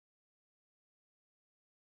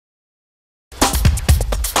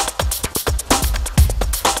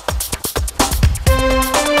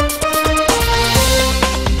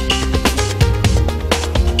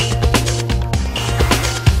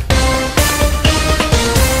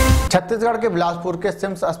छत्तीसगढ़ के बिलासपुर के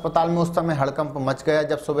सिम्स अस्पताल में उस समय हड़कंप मच गया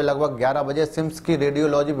जब सुबह लगभग 11 बजे सिम्स की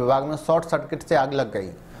रेडियोलॉजी विभाग में शॉर्ट सर्किट से आग लग गई।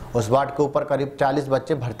 उस वार्ड के ऊपर करीब 40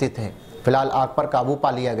 बच्चे भर्ती थे। फिलहाल आग पर काबू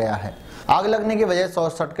पा लिया गया है। आग लगने की वजह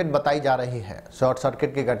शॉर्ट सर्किट बताई जा रही है। शॉर्ट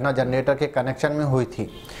सर्किट की घटना जनरेटर के कनेक्शन में हुई थी।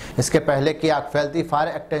 इसके पहले की आग फैलती फायर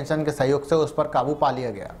एक्सटेंशन के सहयोग से उस पर काबू पा लिया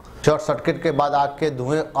गया। शॉर्ट सर्किट के बाद आग के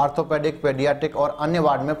धुएं ऑर्थोपेडिक, पेडियाट्रिक और अन्य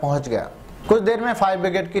वार्ड में पहुंच गया। कुछ देर में फायर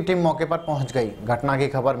ब्रिगेड की टीम मौके पर पहुंच गई। घटना की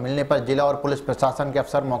खबर मिलने पर जिला और पुलिस प्रशासन के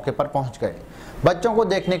अफसर मौके पर पहुंच गए। बच्चों को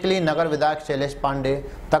देखने के लिए नगर विधायक शैलेश पांडे,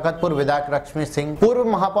 तखतपुर विधायक लक्ष्मी सिंह, पूर्व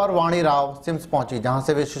महापौर वाणी राव सिम्स पहुंची, जहां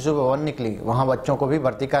से वे शिशु भवन निकली। वहां बच्चों को भी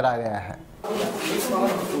भर्ती कराया गया है।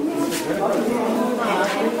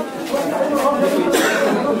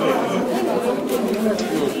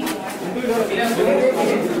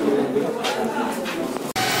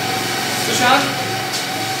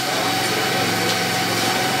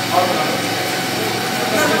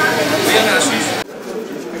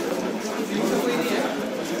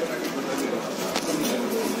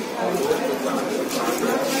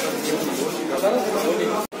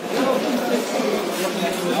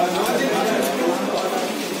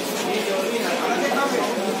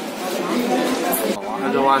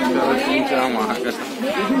 जो आज का वहाँ का